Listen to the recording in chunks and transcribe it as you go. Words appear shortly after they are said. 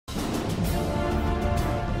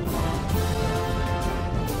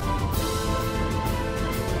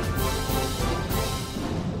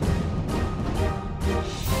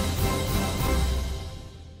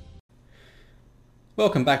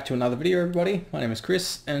Welcome back to another video, everybody. My name is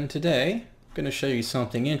Chris, and today I'm going to show you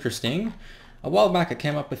something interesting. A while back I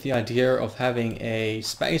came up with the idea of having a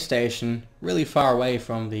space station really far away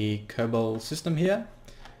from the Kerbal system here.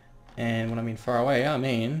 And when I mean far away, I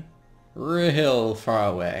mean real far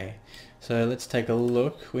away. So let's take a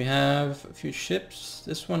look. We have a few ships.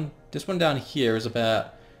 This one down here is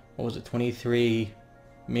about, what was it, 23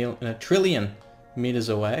 trillion meters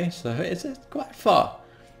away. So it's quite far.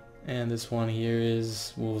 And this one here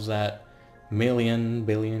is, what was that, billion,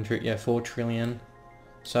 4 trillion.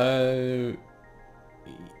 So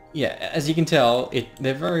yeah, as you can tell,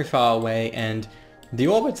 they're very far away, and the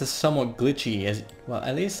orbits are somewhat glitchy, as well,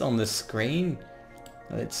 at least on the screen.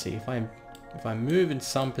 Let's see, if I move in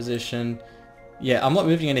some position, yeah, I'm not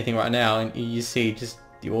moving anything right now, and you see just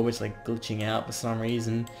the orbits like glitching out for some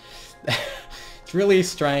reason. It's really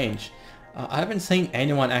strange. I haven't seen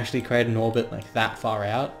anyone actually create an orbit like that far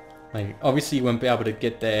out. Like, obviously you won't be able to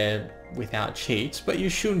get there without cheats, but you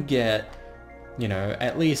should get, you know,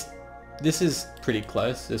 at least, this is pretty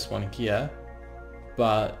close, this one here,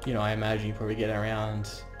 but, you know, I imagine you probably get around,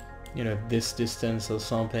 you know, this distance or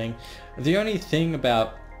something. The only thing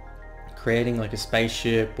about creating like a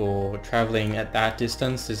spaceship or traveling at that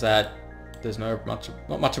distance is that there's not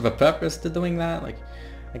much of a purpose to doing that. Like,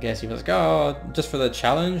 I guess if you just go, oh, just for the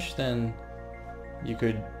challenge, then you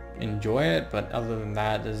could enjoy it, but other than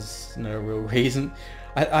that there's no real reason.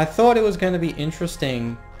 I thought it was going to be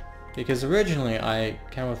interesting because originally I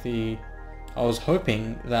was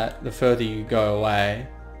hoping that the further you go away,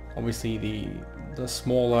 obviously the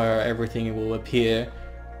smaller everything will appear.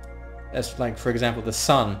 As like, for example, the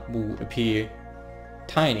sun will appear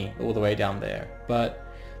tiny all the way down there, but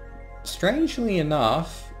strangely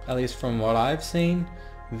enough, at least from what I've seen,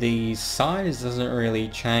 the size doesn't really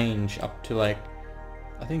change up to, like,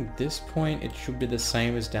 I think this point it should be the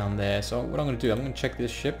same as down there. So what I'm going to do, I'm going to check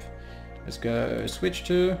this ship. Let's go switch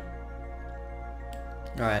to.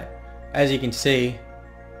 Alright, as you can see,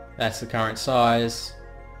 that's the current size.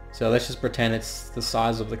 So let's just pretend it's the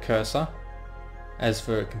size of the cursor, as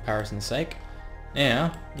for comparison's sake.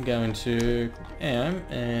 Now I'm going to M,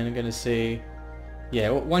 and I'm going to see,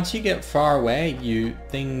 yeah, once you get far away,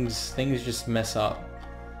 things just mess up.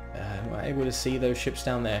 Am I able to see those ships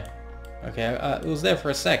down there? Okay, it was there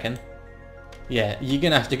for a second. Yeah, you're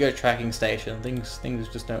gonna have to go tracking station. Things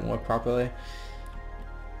just don't work properly.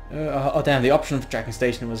 Oh damn, the option for tracking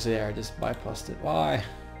station was there. I just bypassed it. Why?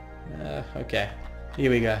 Okay,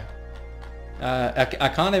 here we go.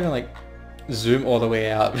 I can't even like zoom all the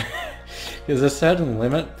way out. There's a certain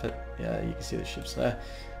limit, but yeah, you can see the ships there.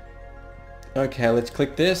 Okay, let's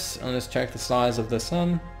click this and let's check the size of the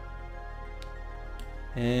sun.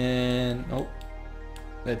 And oh,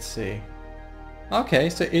 let's see. Okay,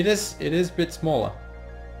 so it is a bit smaller.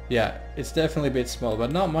 Yeah, it's definitely a bit smaller,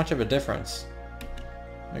 but not much of a difference.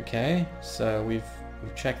 Okay, so we've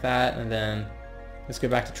checked that, and then let's go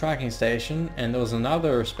back to tracking station, and there was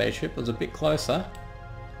another spaceship that was a bit closer,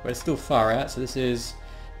 but it's still far out. So this is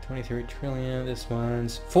 23 trillion, this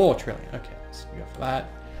one's 4 trillion. Okay, let's go for that.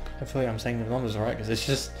 Hopefully I'm saying the numbers right, because it's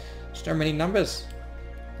just so many numbers.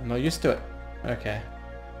 I'm not used to it. Okay.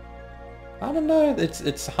 I don't know,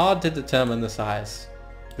 it's hard to determine the size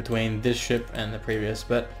between this ship and the previous,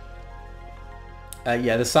 but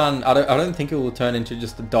yeah, the sun, I don't think it will turn into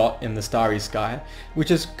just a dot in the starry sky, which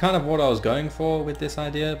is kind of what I was going for with this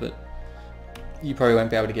idea, but you probably won't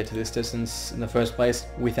be able to get to this distance in the first place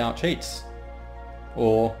without cheats,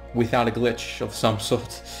 or without a glitch of some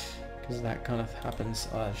sort, because that kind of happens.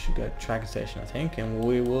 I should go to tracking station, I think, and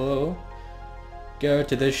we will go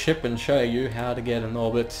to this ship and show you how to get an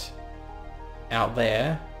orbit out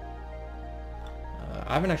there.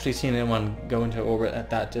 I haven't actually seen anyone go into orbit at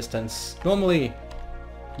that distance. Normally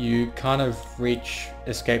you kind of reach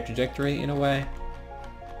escape trajectory in a way,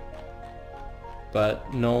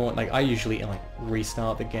 but no, like I usually like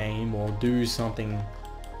restart the game or do something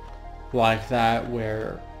like that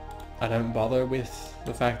where I don't bother with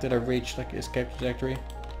the fact that I've reached like escape trajectory,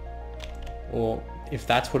 or if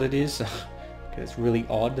that's what it is, because it's really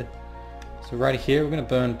odd. So right here we're going to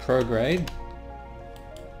burn prograde.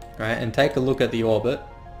 Right, and take a look at the orbit.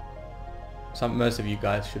 Most of you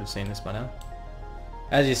guys should have seen this by now.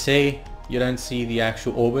 As you see, you don't see the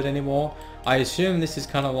actual orbit anymore. I assume this is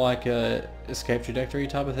kind of like a escape trajectory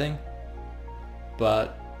type of thing,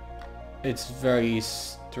 but it's very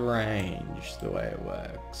strange the way it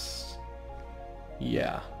works.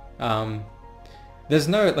 Yeah. There's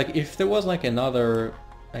no, like, if there was like another,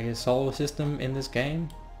 I guess, solar system in this game,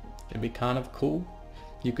 it'd be kind of cool.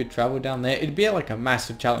 You could travel down there. It'd be like a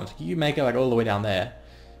massive challenge. You make it like all the way down there.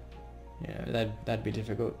 Yeah, that'd be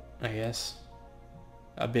difficult, I guess.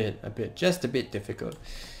 just a bit difficult.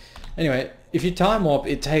 Anyway, if you time warp,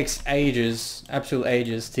 it takes ages, absolute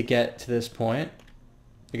ages, to get to this point,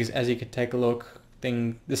 because as you can take a look,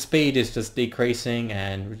 the speed is just decreasing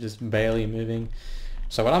and we're just barely moving.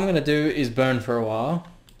 So what I'm going to do is burn for a while,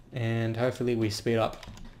 and hopefully we speed up.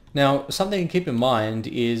 Now, something to keep in mind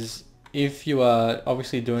is if you are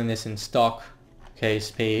obviously doing this in stock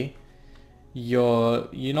KSP, you're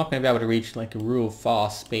not going to be able to reach like a real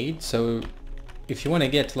fast speed. So if you want to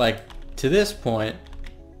get to to this point,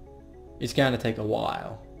 it's going to take a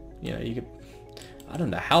while. You know, I don't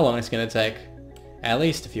know how long it's going to take. At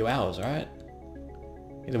least a few hours, right?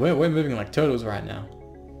 We're moving like turtles right now.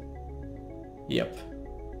 Yep.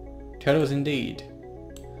 Turtles indeed.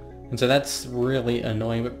 And so that's really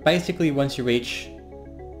annoying. But basically once you reach,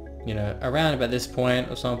 you know, around about this point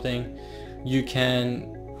or something, you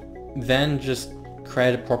can then just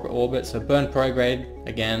create a proper orbit. So burn prograde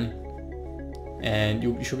again, and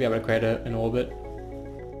you should be able to create an orbit.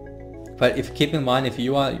 But keep in mind, if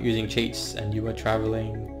you are using cheats and you are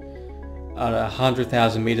traveling at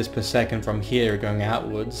 100,000 meters per second from here going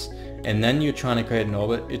outwards, and then you're trying to create an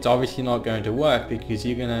orbit, it's obviously not going to work because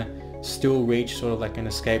you're gonna still reach sort of like an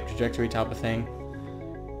escape trajectory type of thing.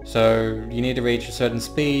 So you need to reach a certain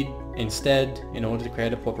speed instead in order to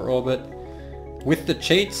create a proper orbit. With the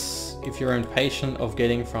cheats, if you're impatient of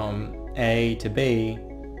getting from A to B,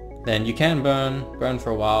 then you can burn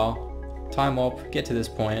for a while, time warp, get to this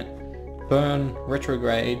point, burn,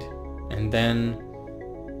 retrograde, and then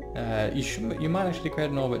you might actually create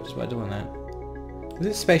an orbit just by doing that.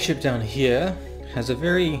 This spaceship down here has a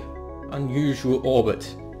very unusual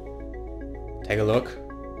orbit. Take a look.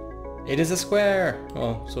 It is a square,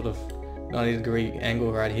 well, sort of 90-degree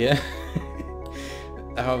angle right here.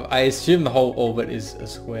 I assume the whole orbit is a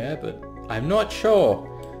square, but I'm not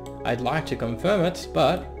sure. I'd like to confirm it,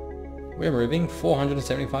 but we're moving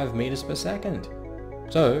 475 meters per second.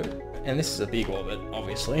 So, and this is a big orbit,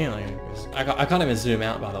 obviously. I can't even zoom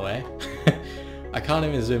out, by the way. I can't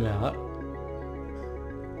even zoom out.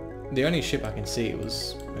 The only ship I can see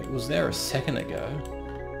was there a second ago.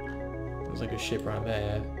 There's like a ship right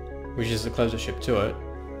there, which is the closest ship to it.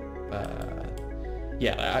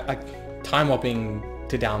 Yeah, time warping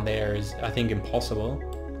to down there is, I think, impossible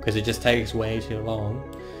because it just takes way too long.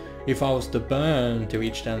 If I was to burn to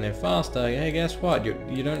reach down there faster, hey, guess what?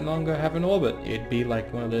 You no longer have an orbit. It'd be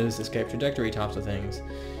like one of those escape trajectory types of things.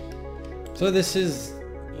 So this is,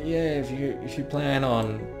 yeah, if you plan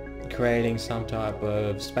on creating some type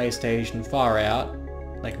of space station far out,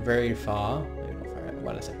 like very far,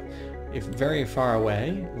 what did I say? If very far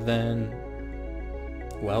away, then,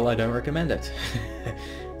 well, I don't recommend it.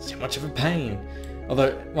 It's too much of a pain.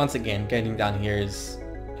 Although, once again, getting down here is,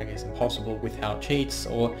 I guess, impossible without cheats,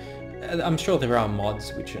 or I'm sure there are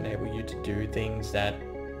mods which enable you to do things that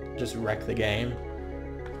just wreck the game.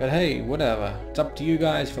 But hey, whatever. It's up to you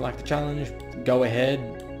guys. If you like the challenge, go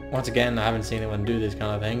ahead. Once again, I haven't seen anyone do this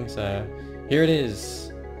kind of thing, so here it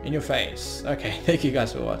is, in your face. Okay, thank you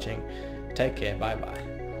guys for watching. Take care, bye bye.